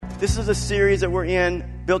This is a series that we're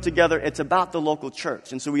in, built together. It's about the local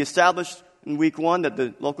church. And so we established in week 1 that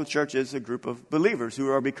the local church is a group of believers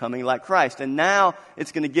who are becoming like Christ. And now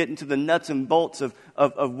it's going to get into the nuts and bolts of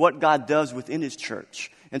what God does within His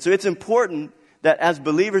church. And so it's important that as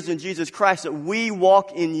believers in Jesus Christ, that we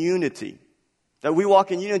walk in unity. That we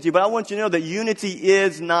walk in unity. But I want you to know that unity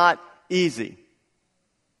is not easy.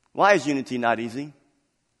 Why is unity not easy?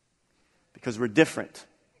 Because we're different.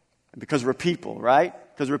 And because we're people, right?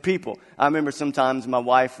 Because we're people. I remember sometimes my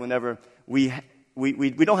wife, whenever we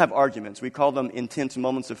don't have arguments. We call them intense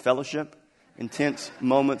moments of fellowship. Intense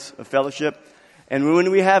moments of fellowship. And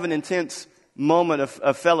when we have an intense moment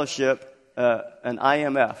of fellowship, an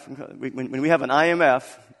IMF, when we have an IMF,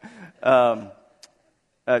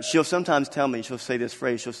 she'll sometimes tell me, she'll say this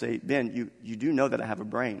phrase, she'll say, Ben, you do know that I have a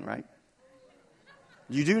brain, right?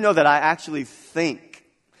 You do know that I actually think.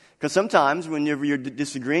 Because sometimes whenever you're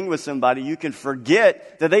disagreeing with somebody, you can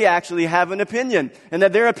forget that they actually have an opinion and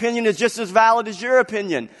that their opinion is just as valid as your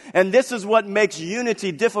opinion. And this is what makes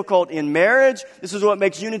unity difficult in marriage. This is what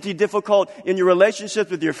makes unity difficult in your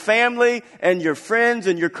relationships with your family and your friends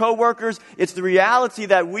and your coworkers. It's the reality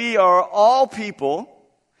that we are all people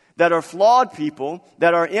that are flawed people,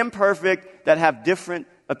 that are imperfect, that have different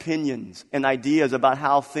opinions and ideas about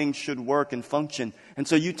how things should work and function. And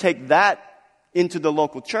so you take that into the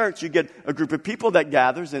local church, you get a group of people that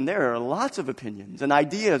gathers, and there are lots of opinions and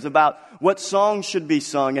ideas about what songs should be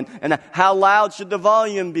sung and how loud should the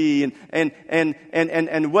volume be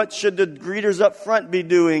and what should the greeters up front be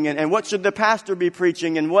doing and what should the pastor be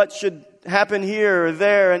preaching and what should happen here or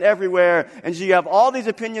there and everywhere. And so you have all these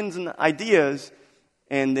opinions and ideas,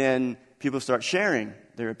 and then people start sharing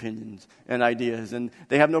their opinions and ideas, and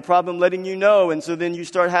they have no problem letting you know. And so then you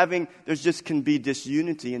start having, there's just can be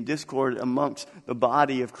disunity and discord amongst the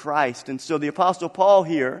body of Christ. And so the Apostle Paul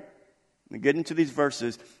here, we get into these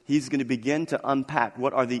verses, he's going to begin to unpack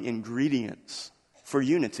what are the ingredients for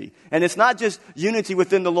unity. And it's not just unity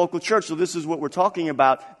within the local church. So this is what we're talking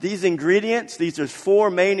about. These ingredients, these are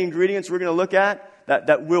 4 main ingredients we're going to look at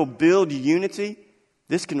that will build unity.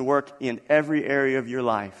 This can work in every area of your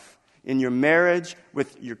life. In your marriage,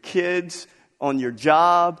 with your kids, on your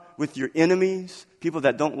job, with your enemies, people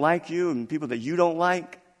that don't like you and people that you don't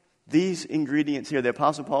like. These ingredients here, the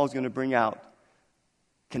Apostle Paul is going to bring out,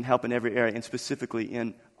 can help in every area, and specifically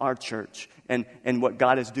in our church and what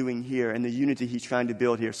God is doing here and the unity He's trying to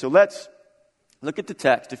build here. So let's look at the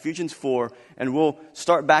text, Ephesians 4, and we'll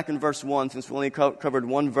start back in verse 1 since we only covered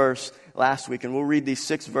one verse last week. And we'll read these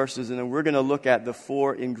 6 verses, and then we're going to look at the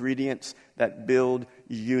 4 ingredients that build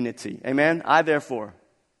unity. Amen? I, therefore,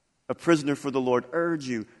 a prisoner for the Lord, urge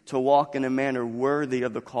you to walk in a manner worthy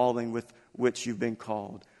of the calling with which you've been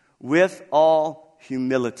called, with all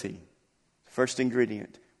humility. First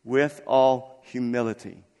ingredient, with all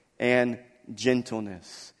humility and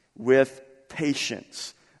gentleness, with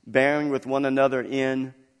patience, bearing with one another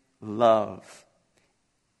in love,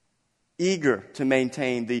 eager to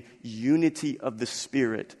maintain the unity of the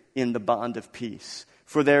Spirit in the bond of peace.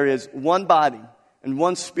 For there is one body and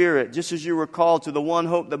one Spirit, just as you were called to the one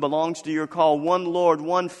hope that belongs to your call, one Lord,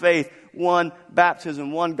 one faith, one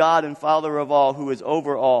baptism, one God and Father of all, who is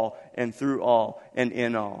over all and through all and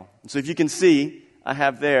in all. So if you can see, I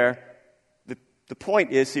have there, the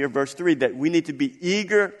point is here, verse 3, that we need to be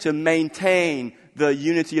eager to maintain the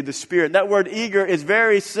unity of the Spirit. That word eager is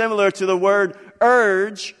very similar to the word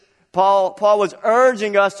urge. Paul was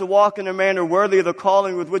urging us to walk in a manner worthy of the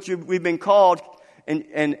calling with which we've been called.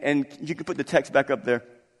 And you can put the text back up there.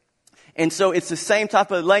 And so it's the same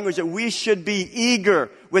type of language that we should be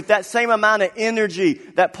eager with that same amount of energy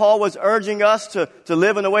that Paul was urging us to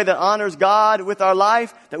live in a way that honors God with our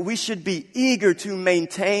life, that we should be eager to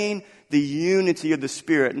maintain the unity of the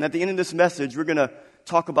Spirit. And at the end of this message, we're going to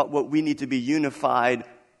talk about what we need to be unified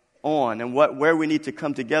on and where we need to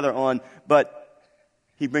come together on. But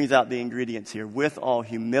he brings out the ingredients here: with all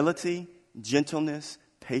humility, gentleness,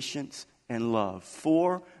 patience, and love.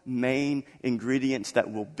 4 main ingredients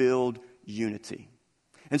that will build unity.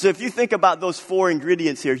 And so if you think about those 4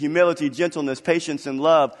 ingredients here, humility, gentleness, patience, and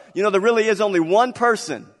love, you know, there really is only one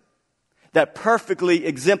person that perfectly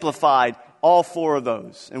exemplified all 4 of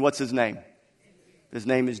those. And what's his name? His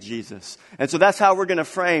name is Jesus. And so that's how we're going to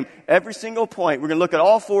frame every single point. We're going to look at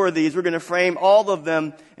all 4 of these. We're going to frame all of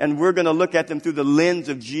them, and we're going to look at them through the lens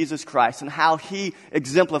of Jesus Christ and how He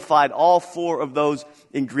exemplified all 4 of those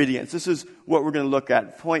ingredients. This is what we're going to look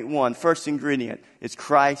at. Point 1, first ingredient is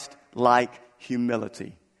Christ-like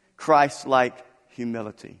humility. Christ-like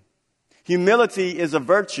humility. Humility is a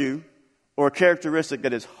virtue or a characteristic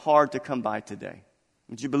that is hard to come by today.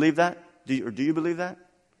 Would you believe that? Do you believe that?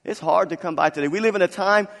 It's hard to come by today. We live in a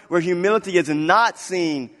time where humility is not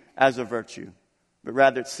seen as a virtue, but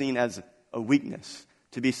rather it's seen as a weakness.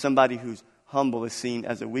 To be somebody who's humble is seen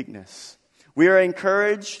as a weakness. We are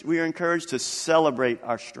encouraged to celebrate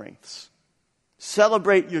our strengths.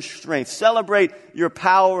 Celebrate your strengths. Celebrate your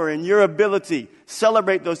power and your ability.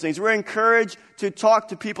 Celebrate those things. We're encouraged to talk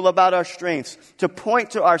to people about our strengths, to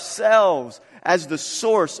point to ourselves as the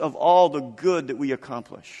source of all the good that we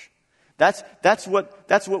accomplish. That's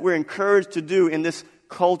what we're encouraged to do in this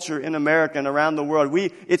culture in America and around the world.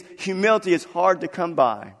 Humility is hard to come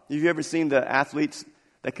by. Have you ever seen the athletes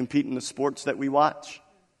that compete in the sports that we watch?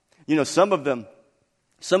 You know, some of them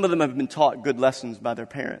have been taught good lessons by their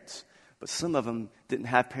parents, but some of them didn't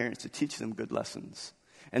have parents to teach them good lessons.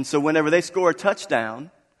 And so whenever they score a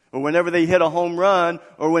touchdown, or whenever they hit a home run,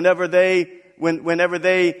 or whenever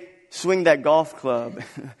they swing that golf club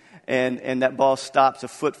and that ball stops a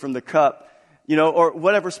foot from the cup, you know, or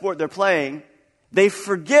whatever sport they're playing, they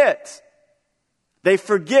forget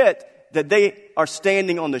that they are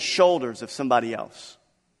standing on the shoulders of somebody else.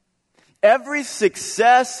 Every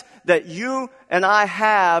success that you and I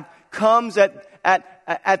have comes at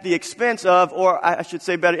the expense of, or I should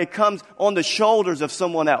say better, it comes on the shoulders of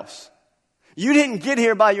someone else. You didn't get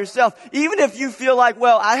here by yourself. Even if you feel like,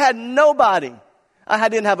 well, I had nobody. I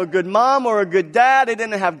didn't have a good mom or a good dad. I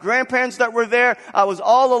didn't have grandparents that were there. I was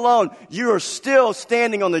all alone. You are still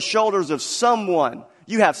standing on the shoulders of someone.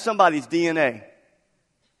 You have somebody's DNA.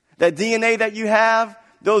 That DNA that you have,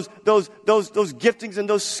 those giftings and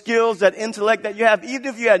those skills, that intellect that you have, even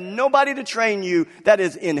if you had nobody to train you, that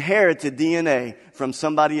is inherited DNA from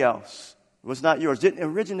somebody else. It was not yours. It didn't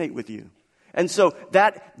originate with you. And so but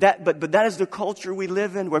that is the culture we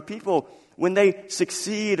live in, where people, when they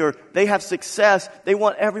succeed or they have success, they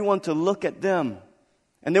want everyone to look at them.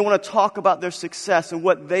 And they want to talk about their success and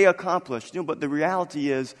what they accomplished. You know, but the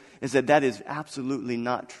reality is that is absolutely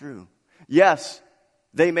not true. Yes,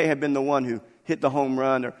 they may have been the one who hit the home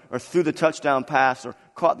run or threw the touchdown pass or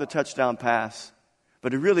caught the touchdown pass.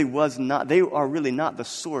 But it really was not, they are really not the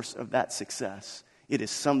source of that success. It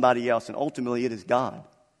is somebody else, and ultimately it is God.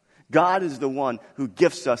 God is the one who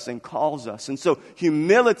gifts us and calls us. And so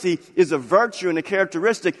humility is a virtue and a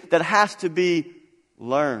characteristic that has to be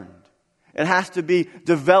learned. It has to be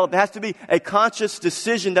developed. It has to be a conscious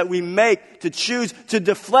decision that we make to choose to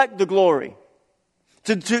deflect the glory,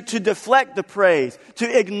 to deflect the praise,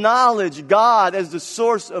 to acknowledge God as the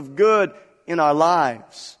source of good in our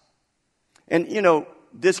lives. And, you know,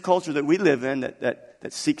 this culture that we live in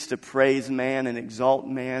that seeks to praise man and exalt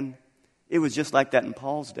man, it was just like that in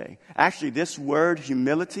Paul's day. Actually, this word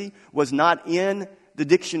humility was not in the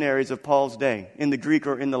dictionaries of Paul's day, in the Greek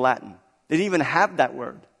or in the Latin. They didn't even have that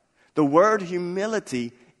word. The word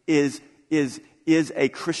humility is a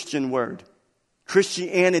Christian word.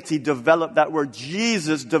 Christianity developed that word.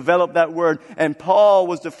 Jesus developed that word. And Paul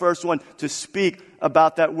was the first one to speak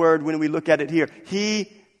about that word when we look at it here.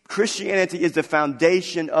 Christianity is the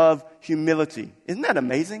foundation of humility. Isn't that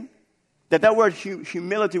amazing? That word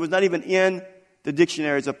humility was not even in the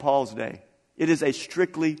dictionaries of Paul's day. It is a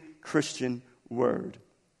strictly Christian word.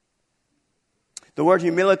 The word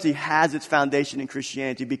humility has its foundation in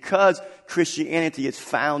Christianity because Christianity is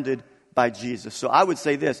founded by Jesus. So I would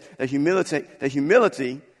say this, that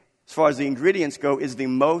humility, as far as the ingredients go, is the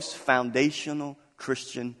most foundational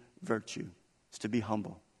Christian virtue. It's to be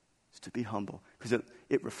humble. It's to be humble because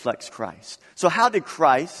it reflects Christ. So how did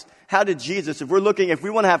Jesus, if we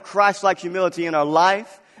want to have Christ-like humility in our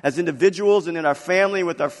life, as individuals and in our family,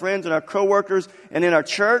 with our friends and our coworkers and in our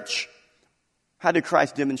church, how did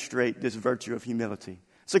Christ demonstrate this virtue of humility?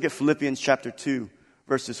 Let's look at Philippians chapter 2,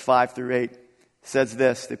 verses 5 through 8. It says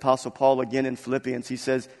this, the Apostle Paul again in Philippians, he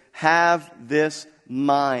says, "Have this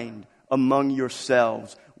mind among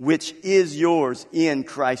yourselves, which is yours in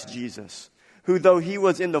Christ Jesus, who though he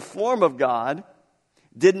was in the form of God,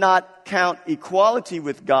 did not count equality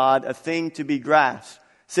with God a thing to be grasped."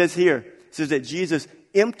 It says that Jesus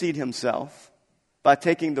emptied himself by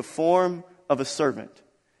taking the form of a servant.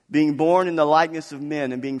 Being born in the likeness of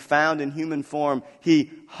men and being found in human form,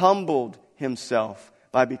 he humbled himself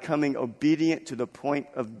by becoming obedient to the point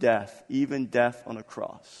of death, even death on a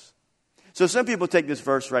cross. So some people take this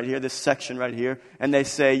verse right here, this section right here, and they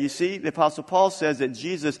say, you see, the Apostle Paul says that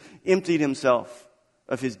Jesus emptied himself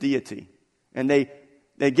of his deity. And they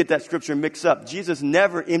get that scripture mixed up. Jesus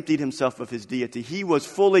never emptied himself of his deity. He was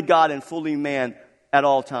fully God and fully man at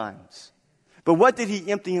all times. But what did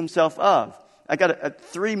he empty himself of? I got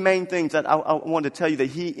three main things that I want to tell you that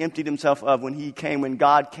he emptied himself of when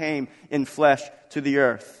God came in flesh to the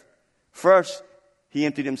earth. First, he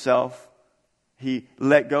emptied himself. he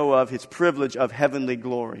let go of his privilege of heavenly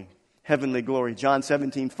glory. Heavenly glory. John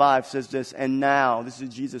 17:5 says this, and now, this is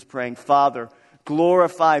Jesus praying, Father,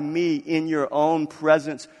 glorify me in your own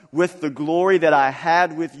presence with the glory that I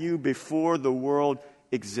had with you before the world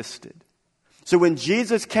existed. So when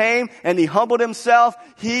Jesus came and he humbled himself,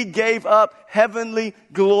 he gave up heavenly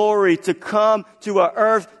glory to come to an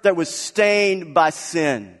earth that was stained by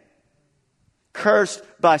sin, cursed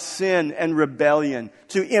by sin and rebellion,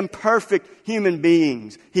 to imperfect human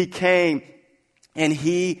beings. He came and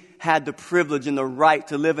he had the privilege and the right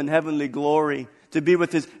to live in heavenly glory, to be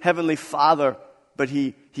with his heavenly Father. But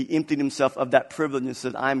he emptied himself of that privilege and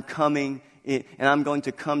said, I'm coming in, and I'm going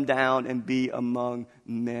to come down and be among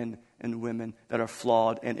men and women that are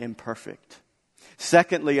flawed and imperfect.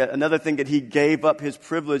 Secondly, another thing that he gave up his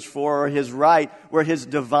privilege for, or his right, were his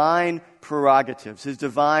divine prerogatives. His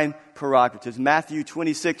divine prerogatives. Matthew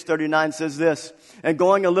 26:39 says this, and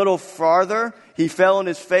going a little farther, he fell on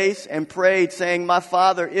his face and prayed, saying, my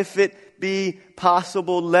Father, if it be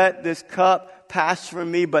possible, let this cup pass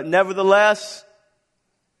from me, but nevertheless,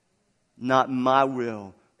 not my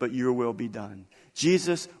will, but your will be done.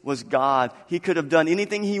 Jesus was God. He could have done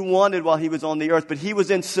anything he wanted while he was on the earth, but he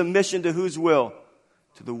was in submission to whose will?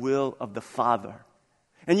 To the will of the Father.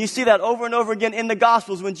 And you see that over and over again in the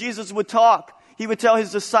Gospels. When Jesus would talk, he would tell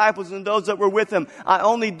his disciples and those that were with him, I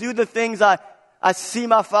only do the things I see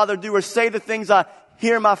my Father do, or say the things I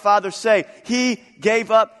hear my Father say. He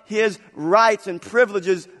gave up his rights and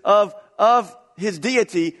privileges of his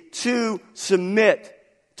deity to submit,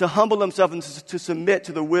 to humble himself and to submit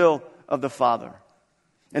to the will of the Father.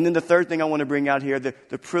 And then the third thing I want to bring out here,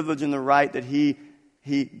 the privilege and the right that he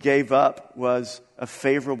gave up was a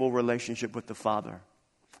favorable relationship with the Father.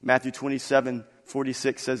 Matthew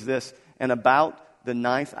 27:46 says this, and about the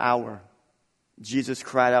 9th hour, Jesus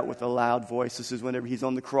cried out with a loud voice. This is whenever he's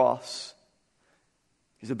on the cross.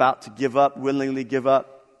 He's about to willingly give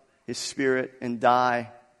up his spirit and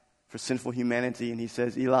die for sinful humanity. And he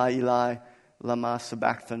says, Eli, Eli, lama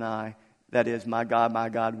sabachthani. That is, my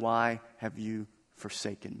God, why have you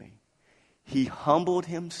forsaken me? He humbled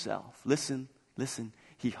himself. Listen.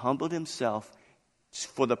 He humbled himself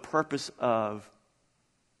for the purpose of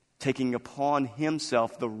taking upon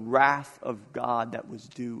himself the wrath of God that was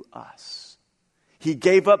due us. He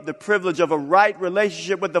gave up the privilege of a right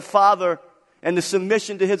relationship with the Father and the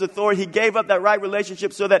submission to his authority. He gave up that right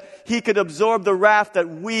relationship so that he could absorb the wrath that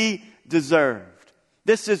we deserved.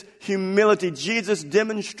 This is humility. Jesus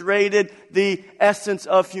demonstrated the essence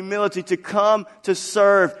of humility, to come to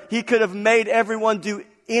serve. He could have made everyone do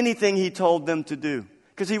anything he told them to do,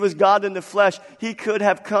 because he was God in the flesh. He could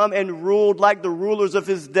have come and ruled like the rulers of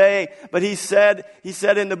his day. But he said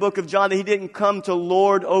in the book of John that he didn't come to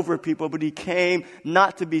lord over people, but he came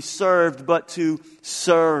not to be served, but to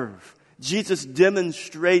serve. Jesus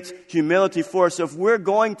demonstrates humility for us. So if we're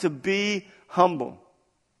going to be humble,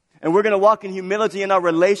 and we're going to walk in humility in our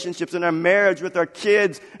relationships, in our marriage, with our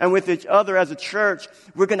kids, and with each other as a church,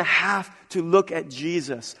 we're going to have to look at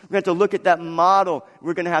Jesus. We're going to have to look at that model.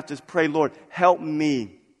 We're going to have to pray, Lord, help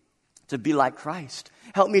me to be like Christ.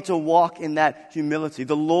 Help me to walk in that humility.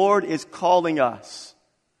 The Lord is calling us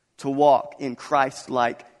to walk in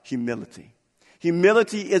Christ-like humility.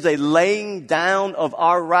 Humility is a laying down of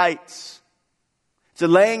our rights. It's a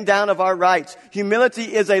laying down of our rights.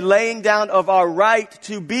 Humility is a laying down of our right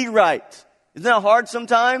to be right. Isn't that hard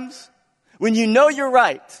sometimes? When you know you're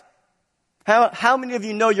right. How many of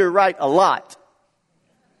you know you're right a lot?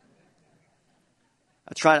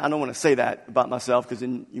 I don't want to say that about myself, because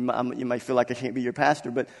then you might feel like I can't be your pastor,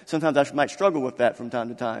 but sometimes I might struggle with that from time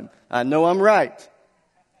to time. I know I'm right.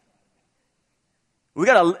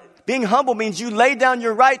 Being humble means you lay down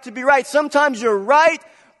your right to be right. Sometimes you're right,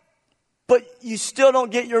 but you still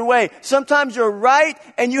don't get your way. Sometimes you're right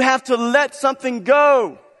and you have to let something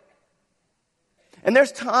go. And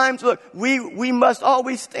there's times, look, we must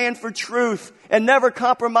always stand for truth and never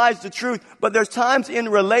compromise the truth. But there's times in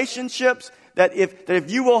relationships that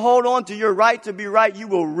if you will hold on to your right to be right, you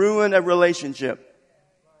will ruin a relationship.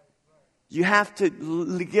 You have to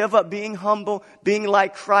give up being humble, being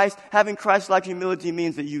like Christ. Having Christ-like humility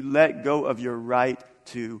means that you let go of your right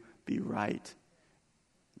to be right.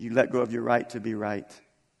 You let go of your right to be right.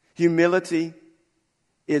 Humility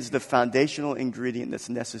is the foundational ingredient that's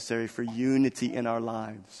necessary for unity in our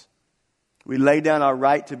lives. We lay down our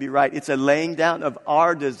right to be right. It's a laying down of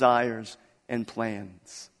our desires and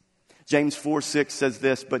plans. James 4:6 says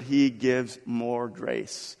this, but he gives more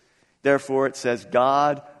grace. Therefore it says,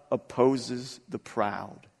 God opposes the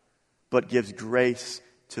proud, but gives grace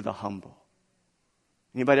to the humble.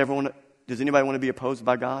 Does anybody want to be opposed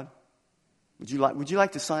by God? Would you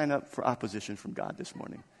like to sign up for opposition from God this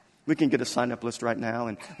morning? We can get a sign-up list right now,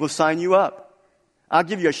 and we'll sign you up. I'll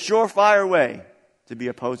give you a surefire way to be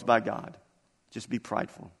opposed by God. Just be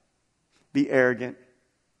prideful. Be arrogant.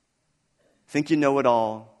 Think you know it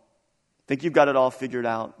all. Think you've got it all figured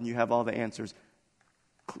out, and you have all the answers.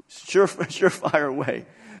 Surefire way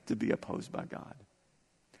to be opposed by God.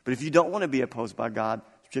 But if you don't want to be opposed by God,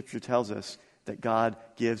 Scripture tells us that God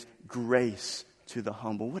gives grace to the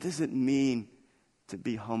humble. What does it mean to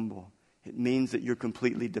be humble? It means that you're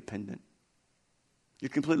completely dependent. You're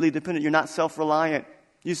completely dependent. You're not self-reliant.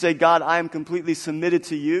 You say, God, I am completely submitted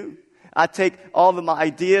to you. I take all of my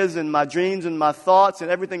ideas and my dreams and my thoughts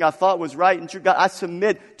and everything I thought was right and true. God, I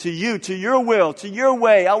submit to you, to your will, to your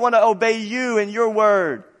way. I want to obey you and your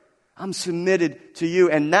word. I'm submitted to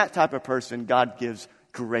you. And that type of person, God gives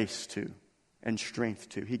grace to and strength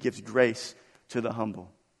to. He gives grace to the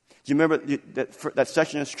humble. Do you remember that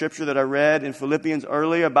section of Scripture that I read in Philippians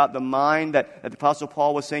earlier about the mind that the Apostle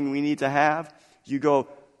Paul was saying we need to have? You go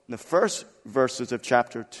in the first verses of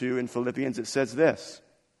chapter 2 in Philippians, it says this.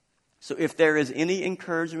 So if there is any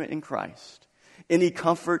encouragement in Christ, any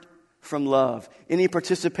comfort from love, any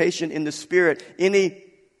participation in the Spirit, any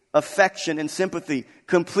affection and sympathy,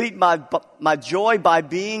 complete my joy by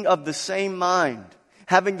being of the same mind,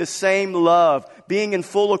 having the same love, being in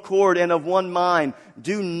full accord and of one mind.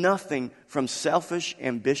 Do nothing from selfish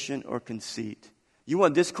ambition or conceit. You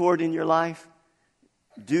want discord in your life?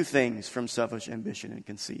 Do things from selfish ambition and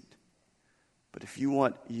conceit. But if you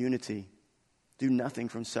want unity, do nothing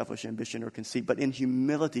from selfish ambition or conceit, but in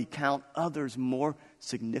humility count others more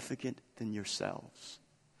significant than yourselves.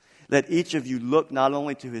 Let each of you look not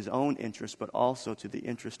only to his own interest, but also to the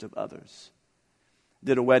interest of others.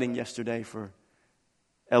 Did a wedding yesterday for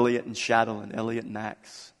Elliot and Shadowland, Elliot and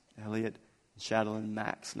Max. Elliot and Shadowland and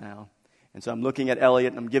Max now. And so I'm looking at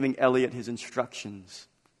Elliot and I'm giving Elliot his instructions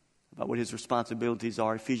about what his responsibilities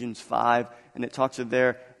are. Ephesians 5, and it talks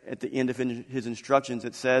there at the end of his instructions,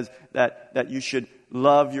 it says that you should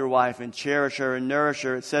love your wife and cherish her and nourish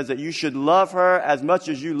her. It says that you should love her as much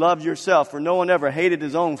as you love yourself, for no one ever hated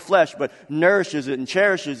his own flesh, but nourishes it and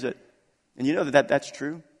cherishes it. And you know that's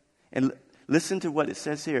true? And listen to what it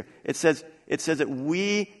says here. It says that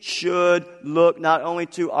we should look not only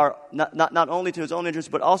to not only to his own interest,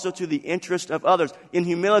 but also to the interest of others. In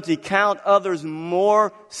humility, count others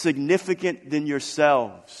more significant than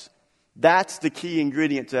yourselves. That's the key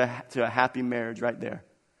ingredient to a happy marriage right there.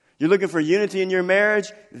 You're looking for unity in your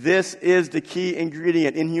marriage? This is the key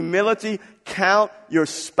ingredient. In humility, count your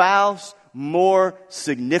spouse more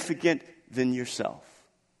significant than yourself.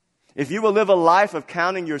 If you will live a life of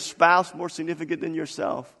counting your spouse more significant than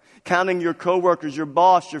yourself, counting your coworkers, your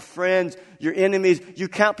boss, your friends, your enemies, you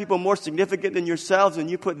count people more significant than yourselves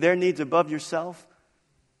and you put their needs above yourself,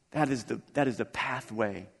 that is the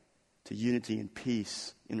pathway to unity and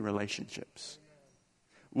peace in relationships.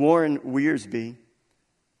 Warren Wiersbe,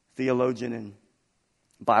 theologian and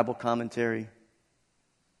Bible commentary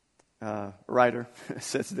writer,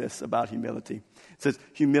 says this about humility. It says,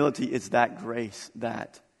 humility is that grace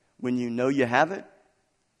that when you know you have it,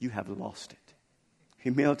 you have lost it.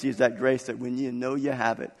 Humility is that grace that when you know you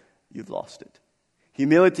have it, you've lost it.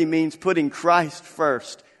 Humility means putting Christ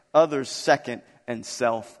first, others second, and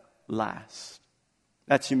self last.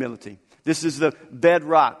 That's humility. This is the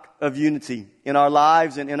bedrock of unity in our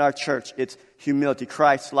lives and in our church. It's humility,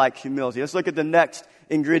 Christ-like humility. Let's look at the next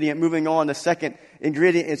ingredient. Moving on, the second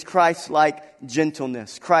ingredient is Christ-like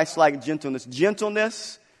gentleness. Christ-like gentleness.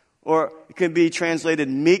 Gentleness, or it can be translated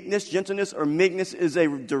meekness. Gentleness or meekness is a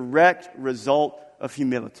direct result of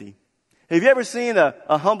humility. Have you ever seen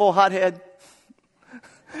a humble hothead?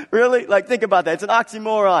 Really? Like, think about that. It's an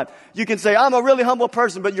oxymoron. You can say, I'm a really humble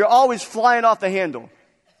person, but you're always flying off the handle.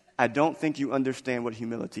 I don't think you understand what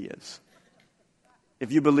humility is.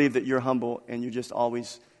 If you believe that you're humble and you're just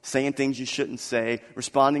always saying things you shouldn't say,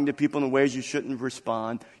 responding to people in ways you shouldn't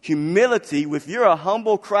respond. Humility, if you're a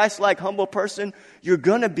humble, Christ-like humble person, you're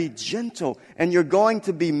going to be gentle and you're going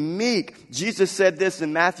to be meek. Jesus said this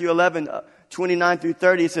in Matthew 11, 29 through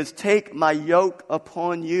 30. He says, take my yoke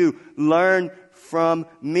upon you. Learn from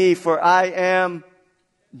me, for I am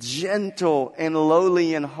gentle and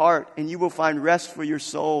lowly in heart, and you will find rest for your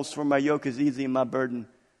souls, for my yoke is easy and my burden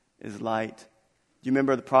is light. Do you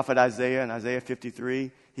remember the prophet Isaiah in Isaiah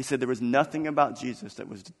 53? He said there was nothing about Jesus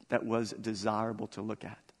that was desirable to look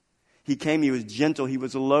at. He came, he was gentle, he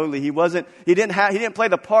was lowly. He didn't play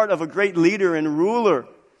the part of a great leader and ruler.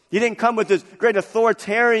 He didn't come with this great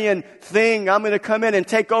authoritarian thing. I'm going to come in and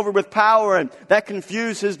take over with power. And that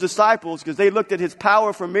confused his disciples because they looked at his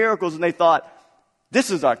power for miracles and they thought, this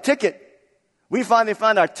is our ticket. We finally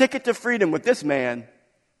find our ticket to freedom with this man.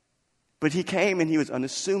 But he came and he was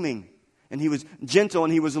unassuming, and he was gentle,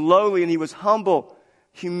 and he was lowly, and he was humble.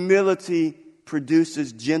 Humility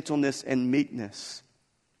produces gentleness and meekness.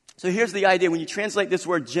 So here's the idea. When you translate this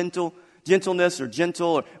word gentleness or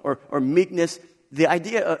gentle or meekness, the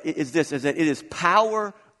idea is this, is that it is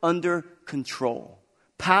power under control.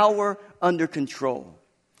 Power under control.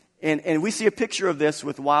 And we see a picture of this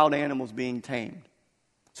with wild animals being tamed.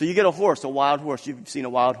 So you get a horse, a wild horse. You've seen a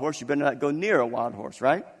wild horse. You better not go near a wild horse,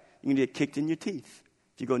 right? You can get kicked in your teeth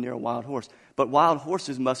if you go near a wild horse. But wild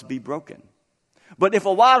horses must be broken. But if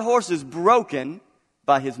a wild horse is broken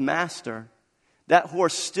by his master, that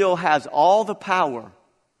horse still has all the power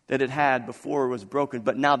that it had before it was broken.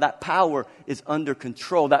 But now that power is under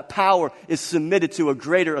control. That power is submitted to a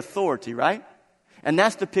greater authority, right? And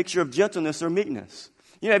that's the picture of gentleness or meekness.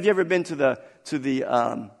 You know, have you ever been to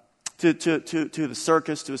a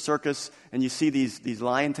circus, and you see these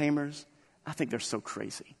lion tamers? I think they're so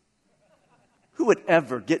crazy. Who would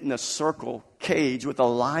ever get in a circle cage with a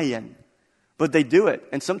lion? But they do it.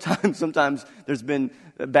 And sometimes there's been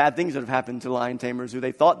bad things that have happened to lion tamers who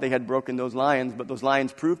they thought they had broken those lions, but those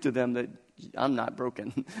lions proved to them that I'm not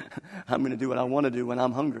broken. I'm going to do what I want to do when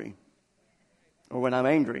I'm hungry or when I'm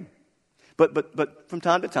angry. But from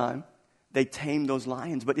time to time, they tame those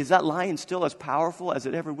lions. But is that lion still as powerful as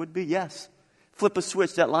it ever would be? Yes. Flip a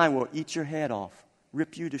switch, that lion will eat your head off,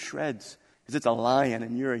 rip you to shreds, because it's a lion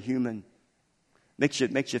and you're a human. Makes you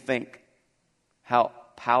think how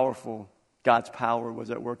powerful God's power was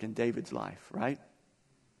at work in David's life, right?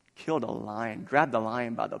 Killed a lion, grabbed the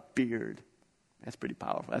lion by the beard. That's pretty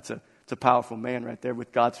powerful. It's a powerful man right there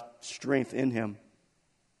with God's strength in him.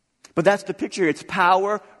 But that's the picture. It's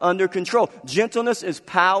power under control. Gentleness is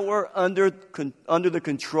power under the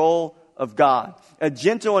control of God. A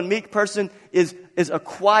gentle and meek person is a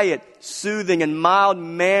quiet, soothing, and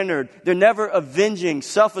mild-mannered. They're never avenging,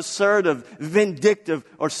 self-assertive, vindictive,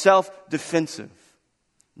 or self-defensive.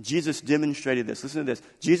 Jesus demonstrated this. Listen to this.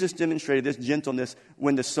 Jesus demonstrated this gentleness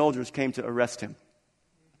when the soldiers came to arrest him.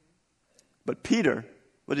 But Peter,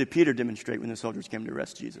 what did Peter demonstrate when the soldiers came to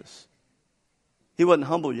arrest Jesus? He wasn't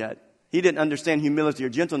humble yet. He didn't understand humility or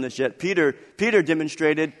gentleness yet. Peter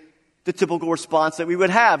demonstrated the typical response that we would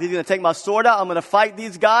have. He's going to take my sword out. I'm going to fight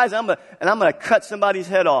these guys. I'm going to cut somebody's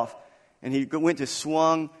head off. And he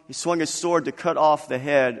swung his sword to cut off the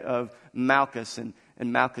head of Malchus. And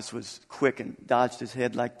Malchus was quick and dodged his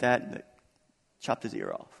head like that and chopped his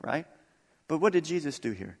ear off, right? But what did Jesus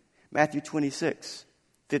do here? Matthew 26,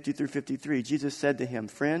 50 through 53. Jesus said to him,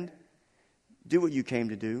 "Friend, do what you came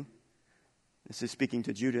to do." This is speaking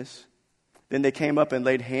to Judas. Then they came up and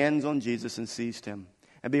laid hands on Jesus and seized him.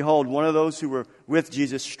 And behold, one of those who were with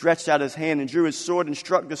Jesus stretched out his hand and drew his sword and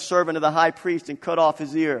struck the servant of the high priest and cut off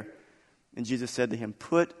his ear. And Jesus said to him,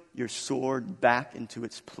 "Put your sword back into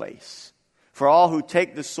its place. For all who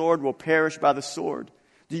take the sword will perish by the sword.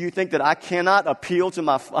 Do you think that I cannot appeal to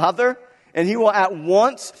my Father, and he will at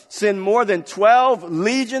once send more than 12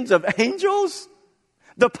 legions of angels?"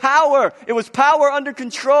 The power, it was power under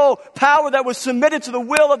control, power that was submitted to the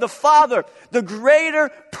will of the Father. The greater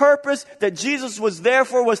purpose that Jesus was there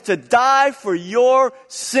for was to die for your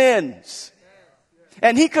sins.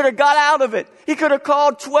 And he could have got out of it. He could have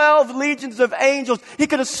called 12 legions of angels. He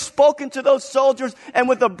could have spoken to those soldiers, and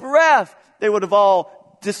with a breath, they would have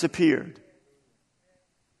all disappeared.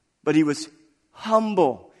 But he was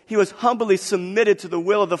humble. He was humbly submitted to the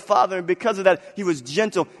will of the Father, and because of that, he was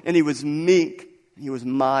gentle and he was meek. He was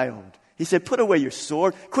mild. He said, "Put away your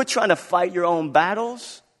sword. Quit trying to fight your own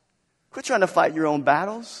battles. Quit trying to fight your own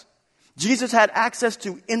battles." Jesus had access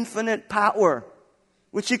to infinite power,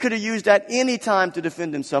 which he could have used at any time to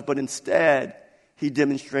defend himself, but instead, he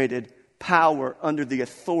demonstrated power under the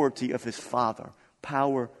authority of his Father,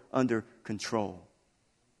 power under control.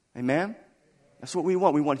 Amen? That's what we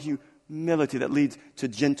want. We want humility that leads to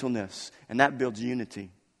gentleness, and that builds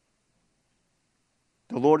unity.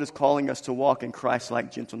 The Lord is calling us to walk in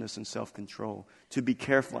Christ-like gentleness and self-control. To be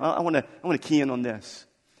careful. I want to key in on this.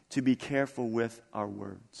 To be careful with our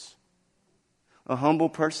words. A humble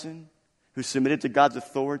person who's submitted to God's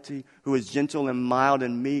authority, who is gentle and mild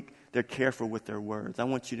and meek, they're careful with their words. I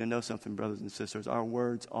want you to know something, brothers and sisters. Our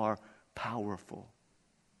words are powerful.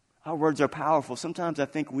 Our words are powerful. Sometimes I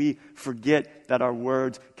think we forget that our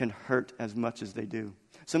words can hurt as much as they do.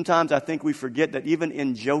 Sometimes I think we forget that even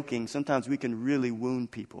in joking, sometimes we can really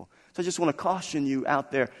wound people. So I just want to caution you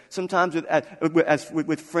out there. Sometimes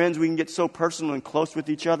with friends, we can get so personal and close with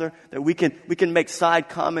each other that we can make side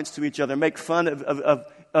comments to each other, make fun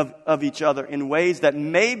of each other in ways that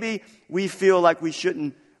maybe we feel like we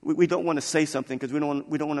shouldn't we don't want to say something because we don't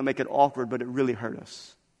want to make it awkward, but it really hurt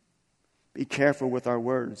us. Be careful with our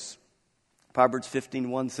words. Proverbs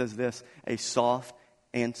 15:1 says this, a soft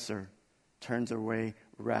answer turns away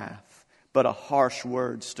wrath, but a harsh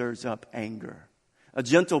word stirs up anger. A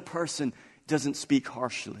gentle person doesn't speak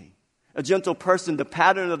harshly. A gentle person, the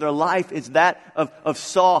pattern of their life is that of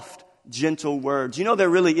soft, gentle words. You know, there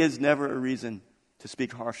really is never a reason to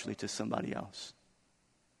speak harshly to somebody else.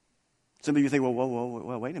 Some of you think,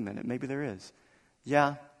 well, wait a minute, maybe there is.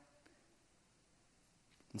 Yeah.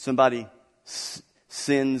 And somebody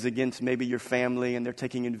sins against maybe your family and they're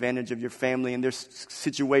taking advantage of your family, and there's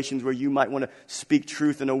situations where you might want to speak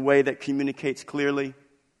truth in a way that communicates clearly.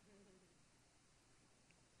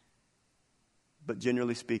 But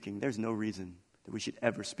generally speaking, there's no reason that we should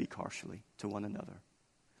ever speak harshly to one another.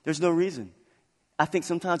 There's no reason. I think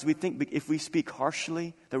sometimes we think if we speak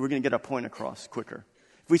harshly that we're going to get our point across quicker.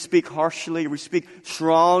 If we speak harshly, we speak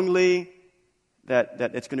strongly, that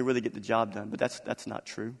it's going to really get the job done. But that's not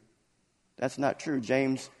true. That's not true.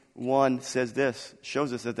 James 1 says this,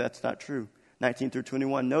 shows us that that's not true. 19 through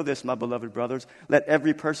 21, know this, my beloved brothers. Let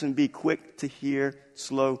every person be quick to hear,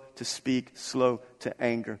 slow to speak, slow to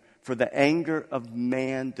anger. For the anger of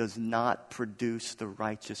man does not produce the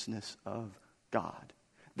righteousness of God.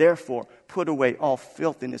 Therefore, put away all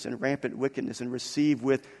filthiness and rampant wickedness and receive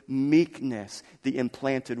with meekness the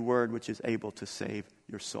implanted word which is able to save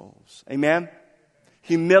your souls. Amen?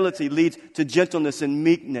 Humility leads to gentleness and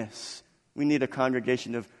meekness. We need a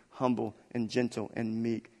congregation of humble and gentle and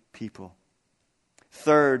meek people.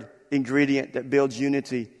 Third ingredient that builds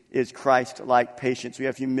unity is Christ-like patience. We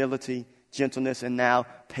have humility, gentleness, and now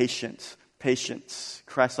patience. Patience,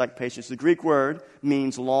 Christ-like patience. The Greek word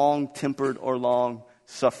means long-tempered or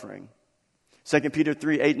long-suffering. 2 Peter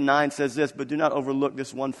 3:8-9 says this, but do not overlook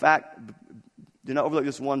this one fact. Do not overlook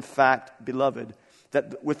this one fact, beloved,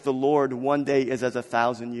 that with the Lord 1 day is as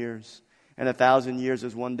 1,000 years, and 1,000 years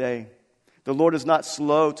is 1 day. The Lord is not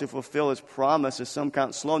slow to fulfill His promise, as some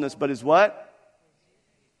count slowness, but is what?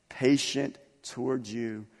 Patient towards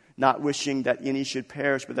you, not wishing that any should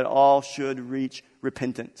perish, but that all should reach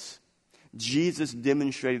repentance. Jesus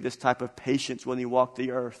demonstrated this type of patience when He walked the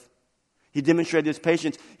earth. He demonstrated His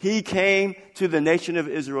patience. He came to the nation of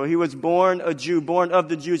Israel. He was born a Jew, born of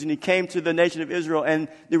the Jews, and He came to the nation of Israel, and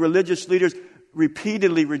the religious leaders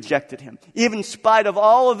repeatedly rejected Him. Even in spite of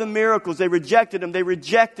all of the miracles, they rejected Him. They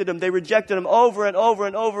rejected Him. They rejected Him over and over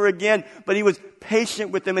and over again. But He was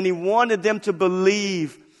patient with them, and He wanted them to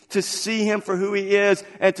believe, to see Him for who He is,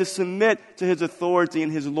 and to submit to His authority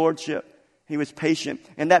and His lordship. He was patient.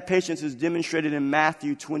 And that patience is demonstrated in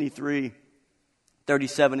Matthew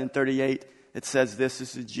 23:37 and 38. It says this.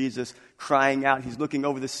 This is Jesus crying out. He's looking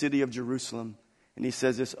over the city of Jerusalem. And He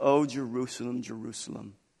says this, "O Jerusalem,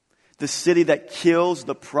 Jerusalem, the city that kills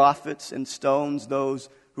the prophets and stones those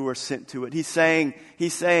who are sent to it." He's saying,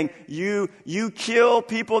 you kill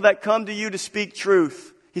people that come to you to speak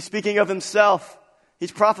truth. He's speaking of Himself.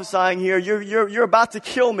 He's prophesying here, you're about to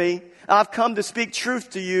kill me. I've come to speak truth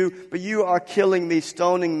to you, but you are killing me,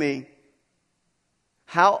 stoning me.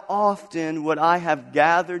 How often would I have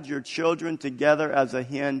gathered your children together as a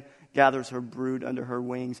hen gathers her brood under her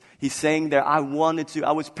wings? He's saying there, I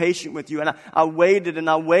was patient with you, and I waited and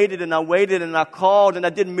I waited and I waited and I called and I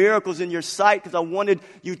did miracles in your sight because I wanted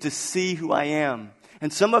you to see who I am.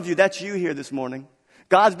 And some of you, that's you here this morning.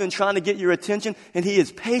 God's been trying to get your attention, and He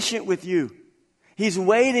is patient with you. He's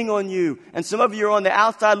waiting on you. And some of you are on the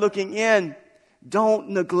outside looking in. Don't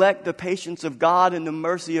neglect the patience of God and the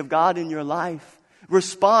mercy of God in your life.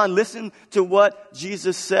 Respond. Listen to what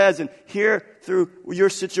Jesus says and hear through your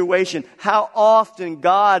situation how often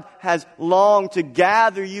God has longed to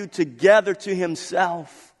gather you together to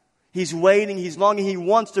Himself. He's waiting. He's longing. He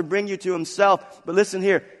wants to bring you to Himself. But listen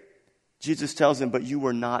here. Jesus tells him, but you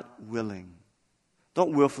were not willing.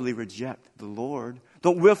 Don't willfully reject the Lord.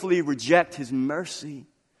 Don't willfully reject His mercy.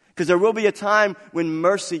 Because there will be a time when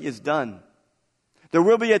mercy is done. There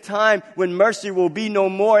will be a time when mercy will be no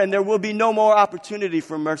more, and there will be no more opportunity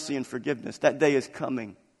for mercy and forgiveness. That day is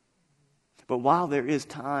coming. But while there is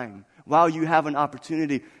time, while you have an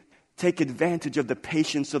opportunity, take advantage of the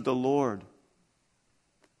patience of the Lord.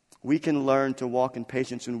 We can learn to walk in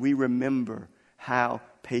patience when we remember how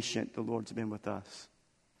patient the Lord's been with us.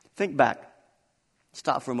 Think back.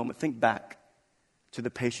 Stop for a moment. Think back to the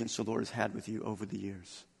patience the Lord has had with you over the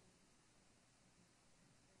years.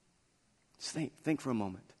 Just think for a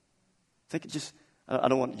moment. I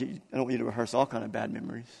don't want you to rehearse all kind of bad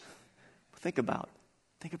memories. But think about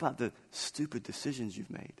the stupid decisions you've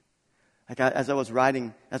made. As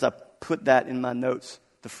I put that in my notes,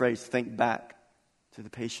 the phrase "think back" to the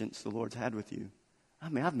patience the Lord's had with you. I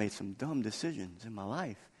mean, I've made some dumb decisions in my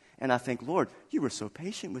life. And I think, Lord, you were so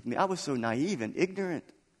patient with me. I was so naive and ignorant.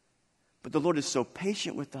 But the Lord is so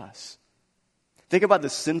patient with us. Think about the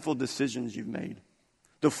sinful decisions you've made,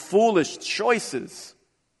 the foolish choices,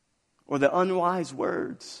 or the unwise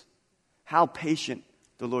words. How patient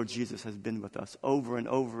the Lord Jesus has been with us over and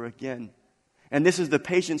over again. And this is the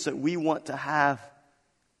patience that we want to have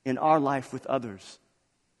in our life with others.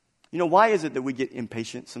 You know, why is it that we get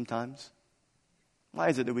impatient sometimes? Why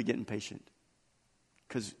is it that we get impatient?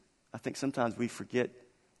 Because I think sometimes we forget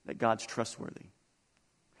that God's trustworthy.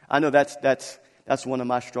 I know that's one of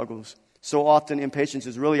my struggles. So often impatience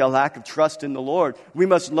is really a lack of trust in the Lord. We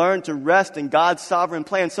must learn to rest in God's sovereign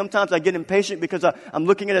plan. Sometimes I get impatient because I'm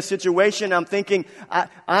looking at a situation, I'm thinking,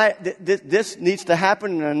 this needs to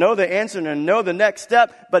happen, and I know the answer, and I know the next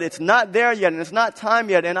step, but it's not there yet, and it's not time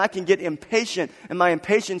yet, and I can get impatient, and my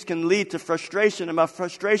impatience can lead to frustration, and my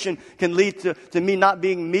frustration can lead to me not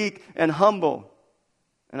being meek and humble.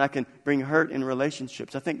 And I can bring hurt in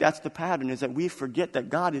relationships. I think that's the pattern, is that we forget that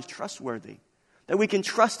God is trustworthy. That we can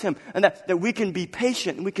trust Him, and that we can be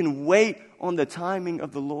patient, and we can wait on the timing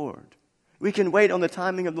of the Lord. We can wait on the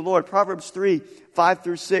timing of the Lord. Proverbs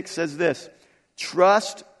 3:5-6 says this: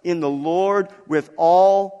 trust in the Lord with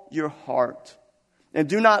all your heart, and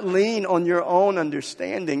do not lean on your own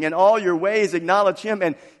understanding. In all your ways acknowledge Him,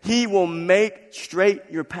 and He will make straight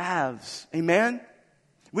your paths. Amen?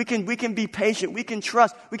 We can be patient. We can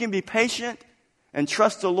trust. We can be patient and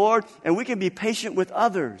trust the Lord, and we can be patient with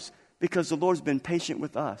others, because the Lord's been patient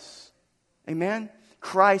with us. Amen?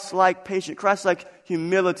 Christ-like patience, Christ-like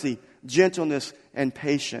humility, gentleness, and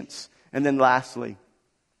patience. And then lastly,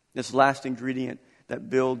 this last ingredient that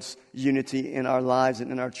builds unity in our lives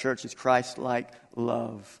and in our church is Christ-like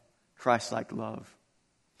love. Christ-like love.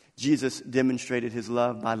 Jesus demonstrated His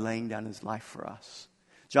love by laying down His life for us.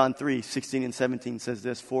 John 3:16-17 says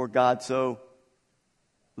this: for God so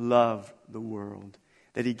loved the world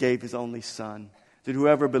that He gave His only Son, that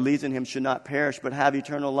whoever believes in Him should not perish but have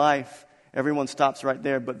eternal life. Everyone stops right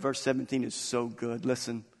there, but verse 17 is so good.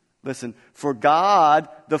 Listen. For God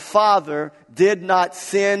the Father did not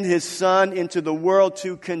send His Son into the world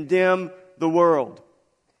to condemn the world,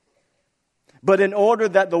 but in order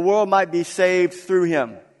that the world might be saved through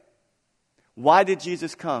Him. Why did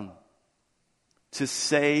Jesus come? To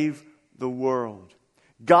save the world.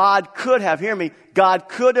 God could have, hear me, God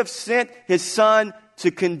could have sent His Son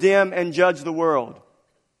to condemn and judge the world.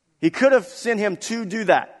 He could have sent Him to do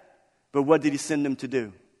that. But what did He send Him to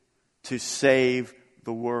do? To save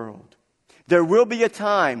the world. There will be a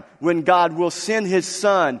time when God will send His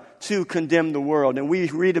Son to condemn the world. And we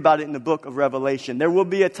read about it in the book of Revelation. There will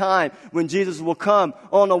be a time when Jesus will come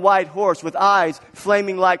on a white horse with eyes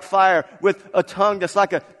flaming like fire, with a tongue that's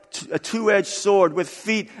like a two-edged sword, with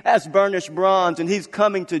feet as burnished bronze. And He's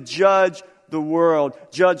coming to judge the world,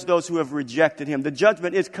 judge those who have rejected Him. The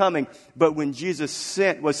judgment is coming. But when Jesus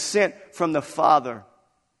was sent from the Father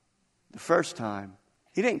the first time,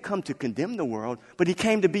 He didn't come to condemn the world, but He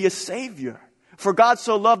came to be a Savior. For God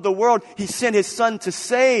so loved the world, He sent His Son to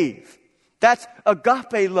save. That's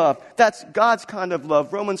agape love. That's God's kind of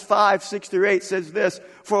love. Romans 5:6-8 says this: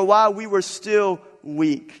 for while we were still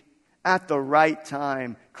weak, at the right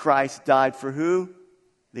time, Christ died for who?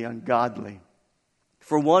 The ungodly.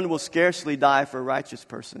 For one will scarcely die for a righteous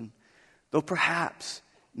person, though perhaps,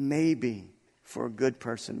 maybe, for a good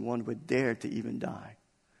person, one would dare to even die.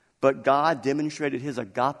 But God demonstrated His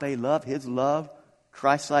agape love, His love,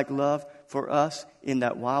 Christ-like love for us, in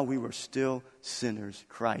that while we were still sinners,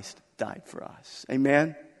 Christ died for us.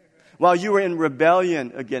 Amen? While you were in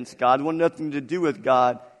rebellion against God, wanted nothing to do with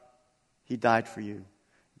God, He died for you.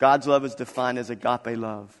 God's love is defined as agape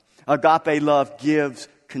love. Agape love gives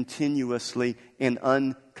continuously and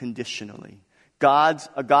unconditionally. God's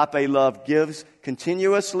agape love gives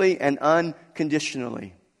continuously and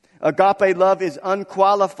unconditionally. Agape love is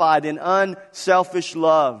unqualified and unselfish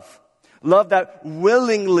love. Love that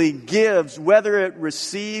willingly gives whether it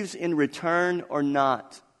receives in return or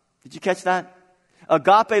not. Did you catch that?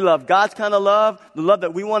 Agape love, God's kind of love, the love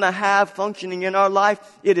that we want to have functioning in our life,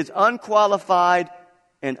 it is unqualified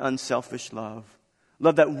and unselfish love.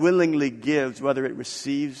 Love that willingly gives whether it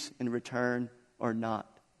receives in return or not.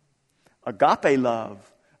 Agape love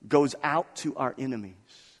goes out to our enemies.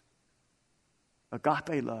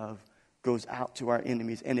 Agape love goes out to our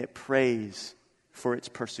enemies, and it prays for its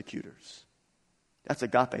persecutors. That's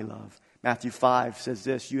agape love. Matthew 5 says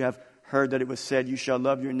this: you have heard that it was said, you shall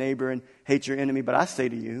love your neighbor and hate your enemy. But I say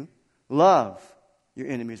to you, love your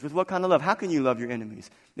enemies. With what kind of love? How can you love your enemies?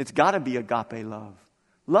 It's got to be agape love.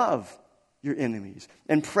 Love your enemies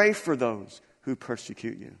and pray for those who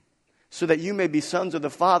persecute you. so that you may be sons of the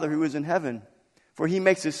Father who is in heaven. For he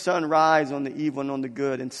makes his sun rise on the evil and on the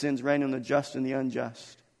good, and sends rain on the just and the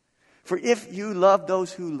unjust. For if you love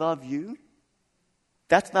those who love you,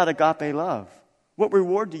 that's not agape love. What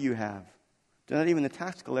reward do you have? Do not even the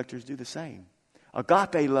tax collectors do the same?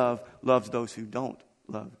 Agape love loves those who don't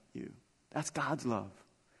love you. That's God's love.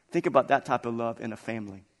 Think about that type of love in a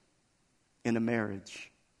family, in a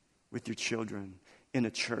marriage, with your children, in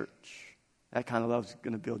a church. That kind of love is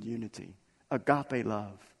going to build unity. Agape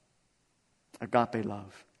love. Agape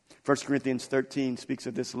love. 1 Corinthians 13 speaks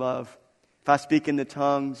of this love. If I speak in the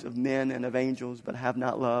tongues of men and of angels, but have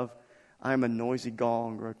not love, I am a noisy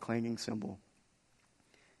gong or a clanging cymbal.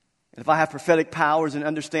 And if I have prophetic powers and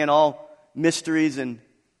understand all mysteries and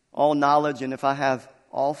all knowledge, and if I have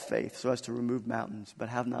all faith so as to remove mountains, but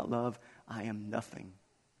have not love, I am nothing.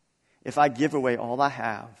 If I give away all I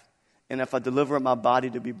have, and if I deliver up my body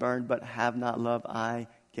to be burned, but have not love, I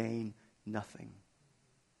gain nothing.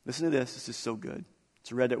 Listen to this. This is so good.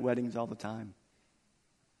 It's read at weddings all the time.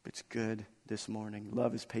 But it's good this morning.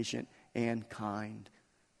 Love is patient and kind.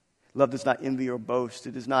 Love does not envy or boast.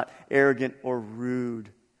 It is not arrogant or rude.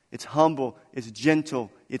 It's humble. It's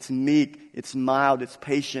gentle. It's meek. It's mild. It's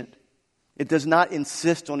patient. It does not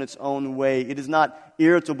insist on its own way. It is not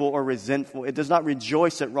irritable or resentful. It does not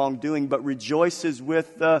rejoice at wrongdoing, but rejoices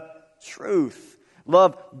with the truth.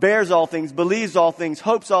 Love bears all things, believes all things,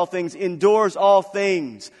 hopes all things, endures all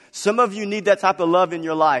things. Some of you need that type of love in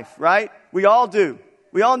your life, right? We all do.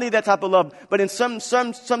 We all need that type of love. But in some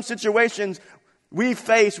situations we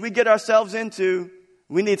get ourselves into,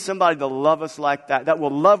 we need somebody to love us like that, that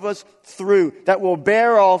will love us through, that will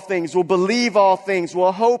bear all things, will believe all things,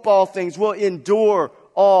 will hope all things, will endure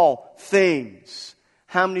all things.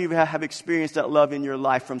 How many of you have experienced that love in your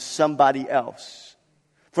life from somebody else?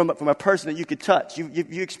 From a person that you could touch.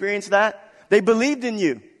 You experienced that? They believed in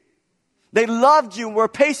you. They loved you and were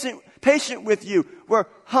patient with you. Were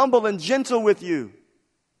humble and gentle with you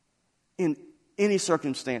in any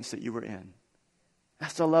circumstance that you were in.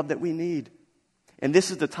 That's the love that we need. And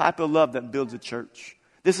this is the type of love that builds a church.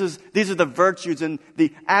 These are the virtues and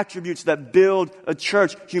the attributes that build a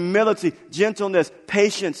church. Humility, gentleness,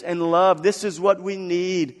 patience, and love. This is what we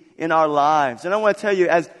need in our lives. And I want to tell you,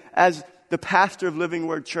 as the pastor of Living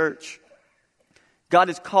Word Church, God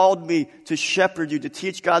has called me to shepherd you, to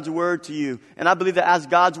teach God's Word to you. And I believe that as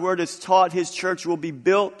God's Word is taught, His church will be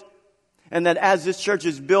built. And that as this church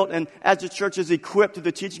is built and as the church is equipped to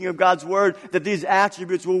the teaching of God's Word, that these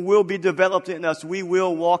attributes will be developed in us. We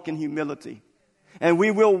will walk in humility. And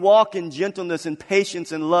we will walk in gentleness and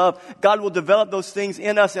patience and love. God will develop those things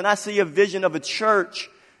in us. And I see a vision of a church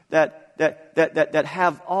that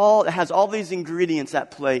has all these ingredients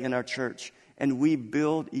at play in our church. And we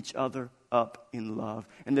build each other up in love.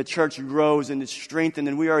 And the church grows and is strengthened,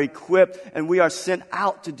 and we are equipped, and we are sent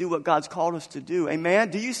out to do what God's called us to do.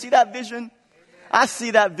 Amen? Do you see that vision? I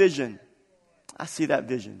see that vision. I see that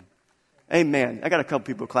vision. Amen. I got a couple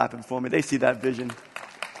people clapping for me. They see that vision.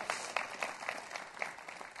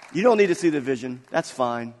 You don't need to see the vision. That's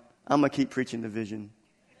fine. I'm going to keep preaching the vision.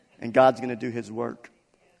 And God's going to do His work.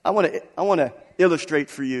 I want to illustrate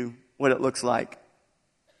for you what it looks like.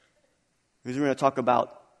 Because we're going to talk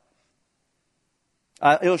about,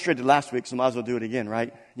 I illustrated last week, so might as well do it again,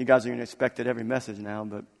 right? You guys are going to expect it every message now,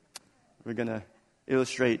 but we're going to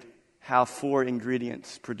illustrate how 4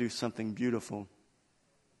 ingredients produce something beautiful.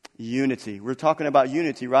 Unity. We're talking about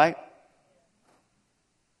unity, right?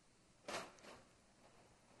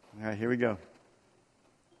 All right, here we go.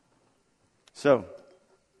 So,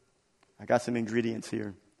 I got some ingredients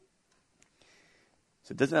here.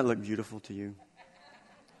 So doesn't that look beautiful to you?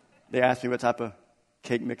 They asked me what type of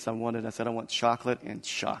cake mix I wanted. I said I want chocolate and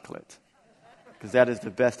chocolate. Because that is the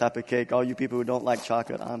best type of cake. All you people who don't like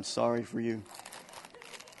chocolate, I'm sorry for you.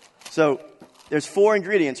 So there's 4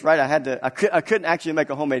 ingredients, right? I couldn't actually make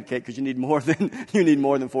a homemade cake because you need more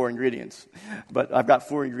than 4 ingredients. But I've got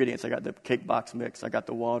 4 ingredients. I got the cake box mix, I got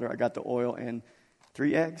the water, I got the oil, and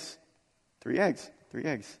 3 eggs. 3 eggs.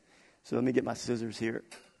 So let me get my scissors here.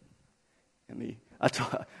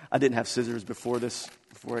 I didn't have scissors before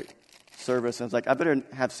service. I was like, I better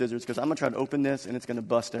have scissors because I'm going to try to open this and it's going to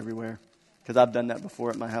bust everywhere. Because I've done that before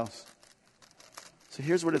at my house. So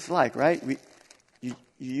here's what it's like, right?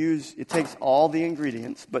 It takes all the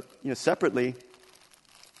ingredients, but separately,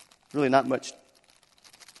 really not much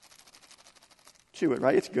to it,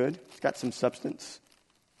 right? It's good. It's got some substance.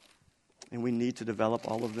 And we need to develop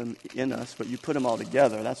all of them in us, but you put them all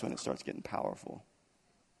together, that's when it starts getting powerful.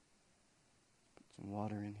 Put some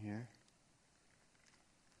water in here.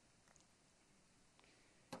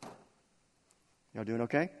 Y'all doing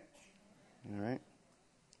okay? All right.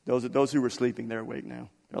 Those who were sleeping, they're awake now.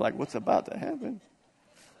 They're like, what's about to happen?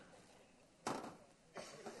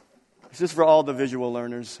 This is for all the visual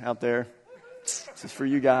learners out there. This is for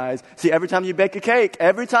you guys. See, every time you bake a cake,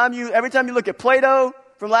 every time you look at Play-Doh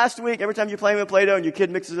from last week, every time you're playing with Play-Doh and your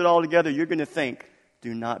kid mixes it all together, you're going to think,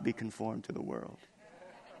 do not be conformed to the world.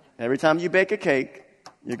 Every time you bake a cake,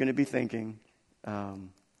 you're going to be thinking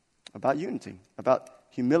about unity, about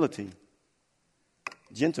humility,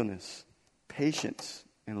 gentleness, patience,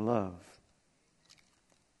 and love.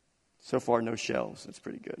 So far, no shells. That's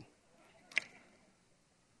pretty good.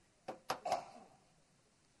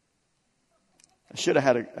 I should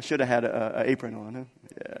have had an apron on, huh?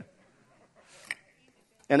 Yeah.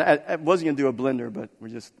 And I wasn't going to do a blender, but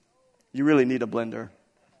you really need a blender.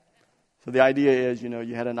 So the idea is,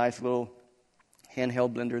 you had a nice little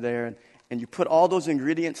handheld blender there, and you put all those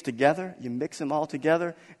ingredients together, you mix them all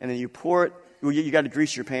together, and then you pour it. Well, you got to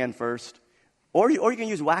grease your pan first. Or you can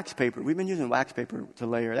use wax paper. We've been using wax paper to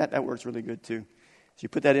layer. That works really good too. So you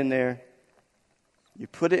put that in there, you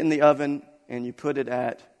put it in the oven, and you put it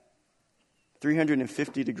at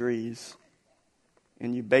 350 degrees,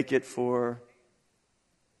 and you bake it for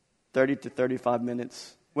 30 to 35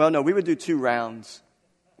 minutes. Well, no, we would do 2 rounds.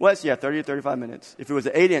 Well, 30 to 35 minutes. If it was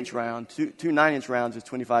an 8-inch round, two 9-inch rounds is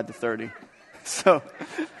 25 to 30. So,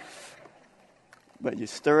 but you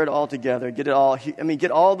stir it all together, get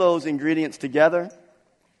all those ingredients together,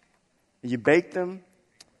 you bake them,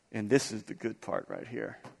 and this is the good part right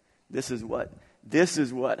here. This is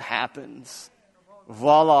what happens.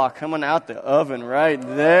 Voila, coming out the oven right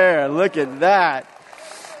there. Look at that.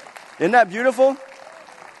 Isn't that beautiful?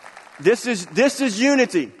 This is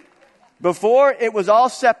unity. Before, it was all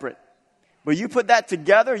separate. But you put that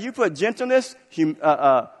together, you put gentleness, you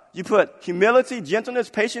put humility, gentleness,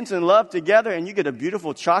 patience, and love together, and you get a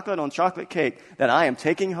beautiful chocolate on chocolate cake that I am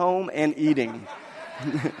taking home and eating.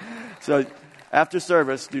 So after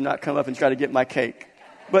service, do not come up and try to get my cake.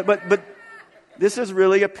 But this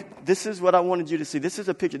is what I wanted you to see. This is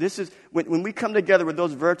a picture. This is when we come together with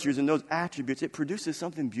those virtues and those attributes, it produces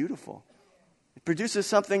something beautiful. It produces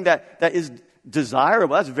something that is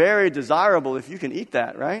desirable. That's very desirable if you can eat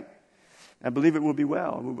that, right? I believe it will be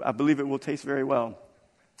well. I believe it will taste very well.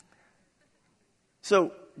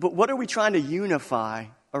 So, but what are we trying to unify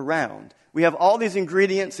around? We have all these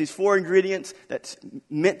ingredients, these 4 ingredients that's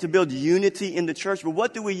meant to build unity in the church, but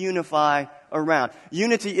what do we unify around?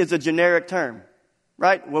 Unity is a generic term,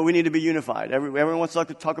 right? Well, we need to be unified. Everyone wants to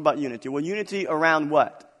talk about unity. Well, unity around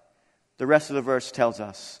what? The rest of the verse tells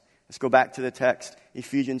us. Let's go back to the text,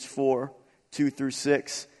 Ephesians 4, 2 through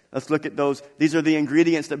 6. Let's look at those. These are the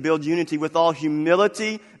ingredients that build unity: with all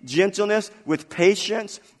humility, gentleness, with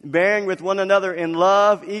patience, bearing with one another in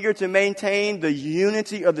love, eager to maintain the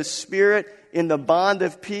unity of the Spirit in the bond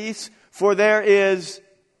of peace. For there is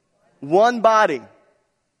one body,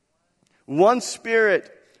 one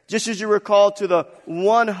Spirit, just as you were called to the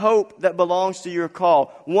one hope that belongs to your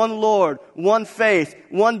call. One Lord, one faith,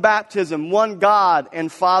 one baptism, one God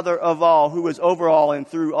and Father of all, who is over all and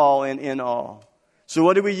through all and in all. So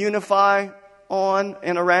what do we unify on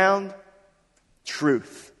and around?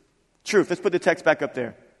 Truth. Truth. Let's put the text back up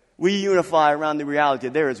there. We unify around the reality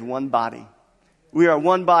there is one body. We are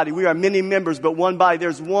one body. We are many members, but one body.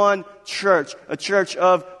 There's one church, a church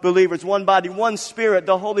of believers. One body, one Spirit,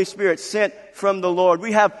 the Holy Spirit sent from the Lord.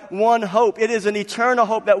 We have one hope. It is an eternal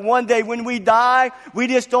hope that one day when we die, we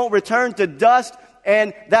just don't return to dust,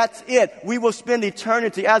 and that's it. We will spend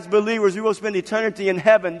eternity as believers. We will spend eternity in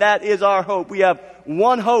heaven. That is our hope. We have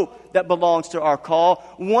one hope that belongs to our call.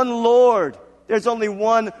 One Lord. There's only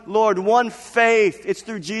one Lord, one faith. It's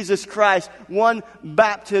through Jesus Christ. One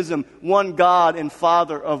baptism, one God and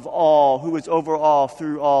Father of all, who is over all,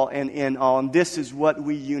 through all, and in all. And this is what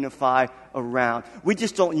we unify around. We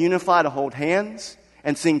just don't unify to hold hands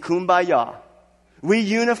and sing Kumbaya. We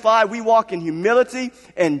unify, we walk in humility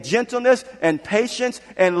and gentleness and patience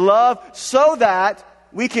and love so that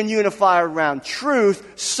we can unify around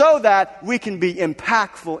truth, so that we can be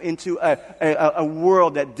impactful into a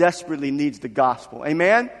world that desperately needs the gospel.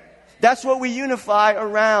 Amen? That's what we unify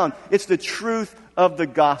around. It's the truth of the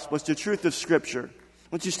gospel. It's the truth of Scripture.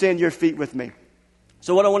 Won't you stand to your feet with me?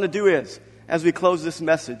 So what I want to do is, as we close this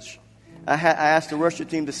message, I asked the worship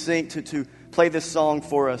team to sing, to play this song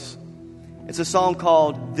for us. It's a song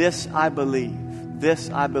called This I Believe. This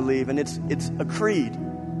I Believe. And it's a creed.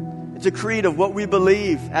 It's a creed of what we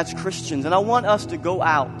believe as Christians. And I want us to go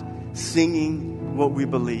out singing what we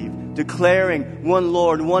believe, declaring one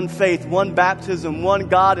Lord, one faith, one baptism, one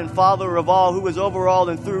God and Father of all, who is over all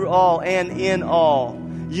and through all and in all,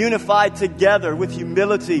 unified together with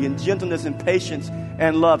humility and gentleness and patience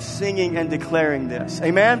and love, singing and declaring this.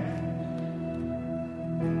 Amen?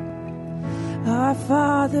 Our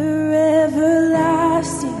Father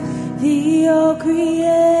everlasting, the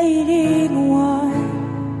all-creating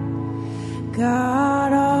one,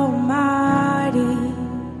 God Almighty,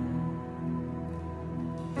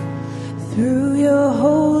 through your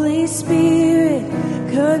Holy Spirit,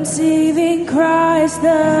 conceiving Christ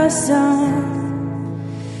the Son,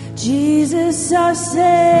 Jesus our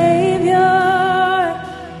Savior.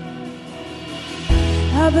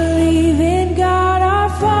 I believe in God our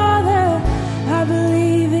Father, I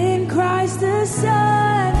believe in Christ the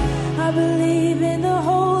Son, I believe in the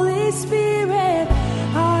Holy Spirit,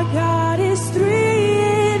 our God is three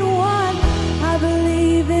in one. I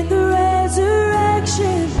believe in the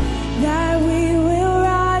resurrection, that we will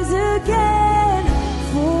rise again,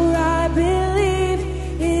 for I believe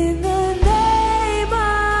in the name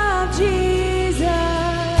of Jesus.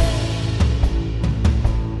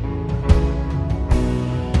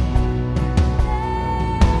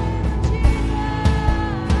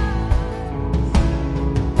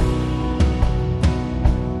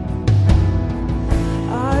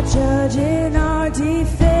 Our judge and our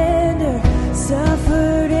defender,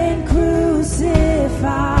 suffered and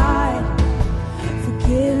crucified.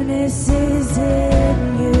 Forgiveness is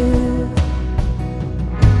in you.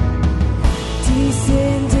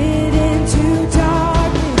 Descended into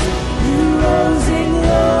darkness, you rose in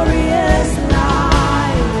glorious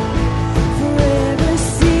light, forever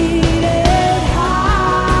seated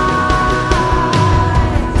high.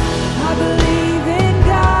 I believe in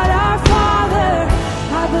God our Father,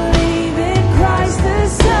 I believe in Christ the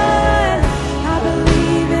Son, I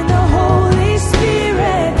believe in the Holy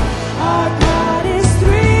Spirit, our God is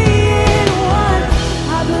three in one.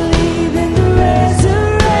 I believe in the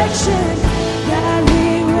resurrection, that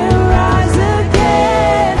we will rise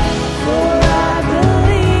again, for I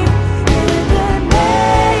believe in the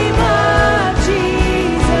name of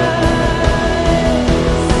Jesus.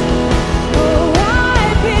 Oh, I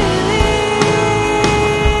believe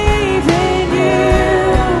in you,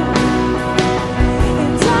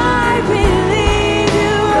 and I believe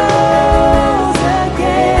you rose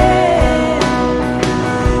again.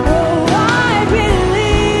 Oh, I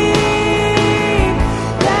believe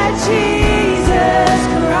that Jesus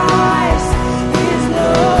Christ is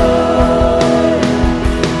Lord.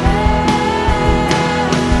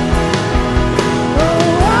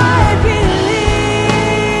 Oh, I believe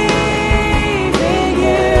in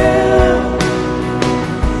you,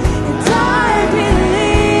 and I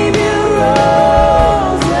believe you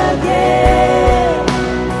rose again.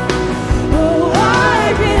 Oh, I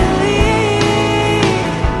believe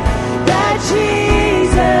that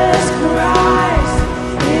Jesus Christ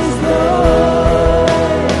is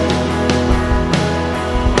Lord.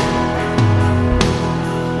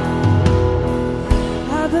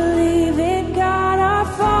 I believe in God our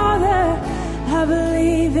Father, I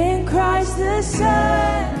believe in Christ the Son,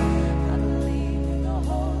 I believe in the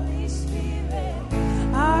Holy Spirit,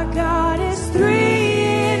 our God is three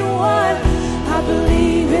in one. I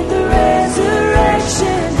believe in the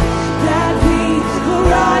resurrection, that we will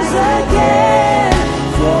rise again,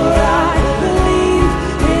 for I believe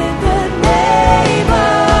in the name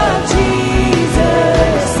of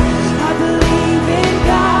Jesus. I believe in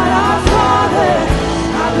God our Father,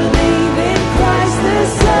 I believe in Christ the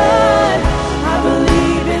Son, I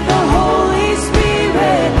believe in the Holy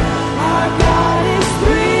Spirit, our God is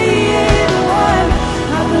three in one.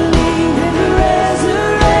 I believe in the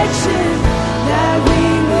resurrection, that we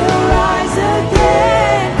will rise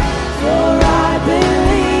again, for I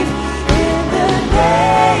believe in the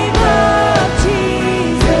name of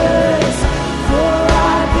Jesus. For I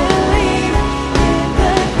believe in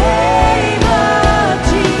the name of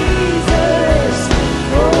Jesus.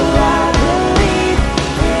 For I believe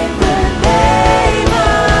in the name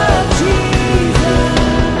of Jesus.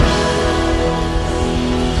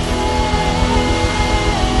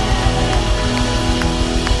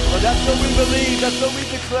 Lord, that's what we believe. That's what we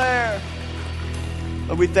declare.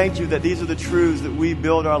 Lord, we thank you that these are the truths that we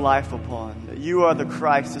build our life upon. That you are the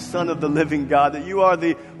Christ, the Son of the living God. That you are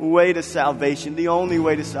the way to salvation, the only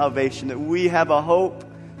way to salvation. That we have a hope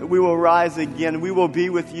that we will rise again. We will be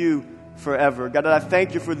with you forever. God, I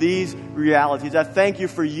thank you for these realities. I thank you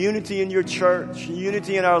for unity in your church,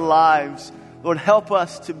 unity in our lives. Lord, help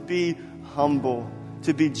us to be humble,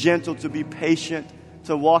 to be gentle, to be patient,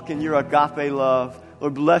 to walk in your agape love.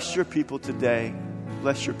 Lord, bless your people today.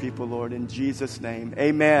 Bless your people, Lord, in Jesus' name.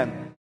 Amen.